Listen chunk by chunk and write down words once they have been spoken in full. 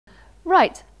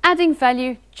Right, adding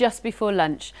value just before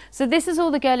lunch. So this is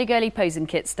all the girly posing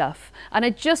kit stuff. And I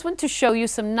just want to show you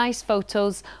some nice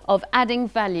photos of adding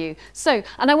value. So,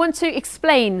 and I want to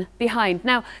explain behind.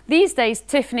 Now, these days,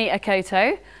 Tiffany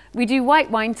Akoto, we do white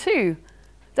wine too,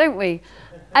 don't we?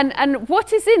 And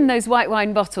what is in those white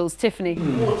wine bottles, Tiffany?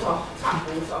 Water, tap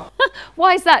water.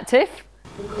 Why is that, Tiff?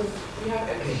 Because we have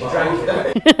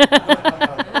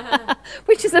extra.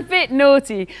 Which is a bit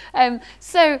naughty.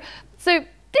 So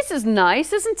this is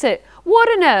nice, isn't it? What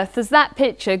on earth has that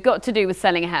picture got to do with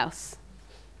selling a house?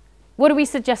 What are we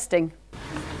suggesting?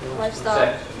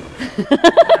 Lifestyle.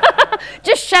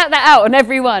 Just shout that out on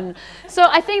everyone. So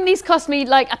I think these cost me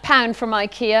like £1 from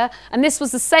IKEA, and this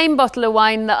was the same bottle of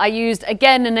wine that I used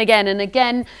again and again and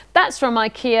again. That's from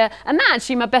IKEA, and that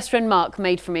actually my best friend Mark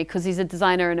made for me because he's a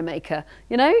designer and a maker,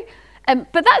 you know?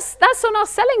 But that's on our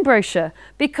selling brochure,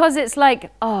 because it's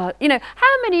like, oh, you know,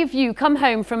 how many of you come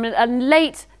home from a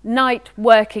late night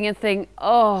working and think,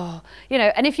 oh, you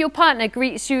know, and if your partner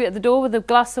greets you at the door with a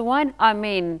glass of wine, I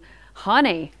mean,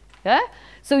 honey, yeah?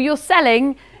 So you're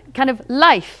selling kind of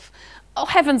life. Oh,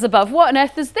 heavens above, what on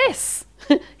earth is this?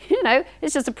 You know,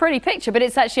 it's just a pretty picture, but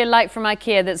it's actually a light from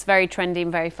IKEA that's very trendy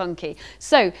and very funky.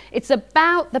 So it's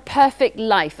about the perfect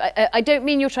life. I don't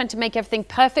mean you're trying to make everything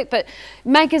perfect, but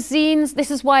magazines, this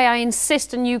is why I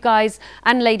insist on you guys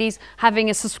and ladies having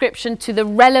a subscription to the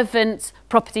relevant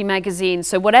property magazine.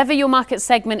 So whatever your market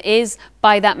segment is,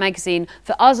 buy that magazine.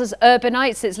 For us as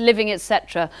urbanites, it's living,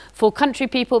 etc. For country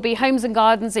people, be Homes and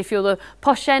Gardens if you're the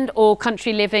posh end, or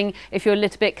Country Living if you're a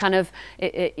little bit kind of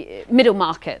middle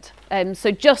market.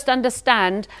 So just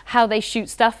understand how they shoot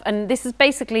stuff, and this is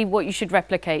basically what you should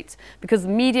replicate, because the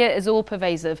media is all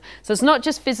pervasive. So it's not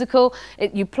just physical,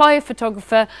 you employ a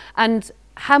photographer. And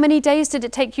how many days did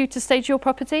it take you to stage your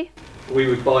property? We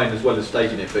were buying as well as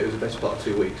staging it, but it was the best part of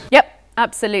 2 weeks. Yep.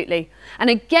 Absolutely. And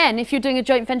again, if you're doing a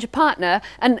joint venture partner,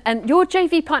 and your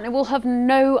JV partner will have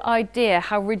no idea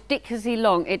how ridiculously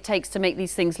long it takes to make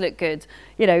these things look good.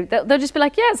 You know, they'll just be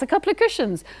like, yeah, it's a couple of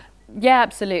cushions. Yeah,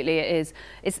 absolutely it is.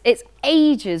 It's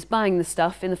ages buying the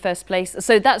stuff in the first place.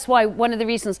 So that's why one of the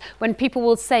reasons when people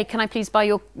will say, can I please buy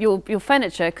your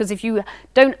furniture? Because if your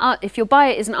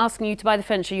buyer isn't asking you to buy the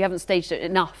furniture, you haven't staged it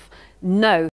enough. No.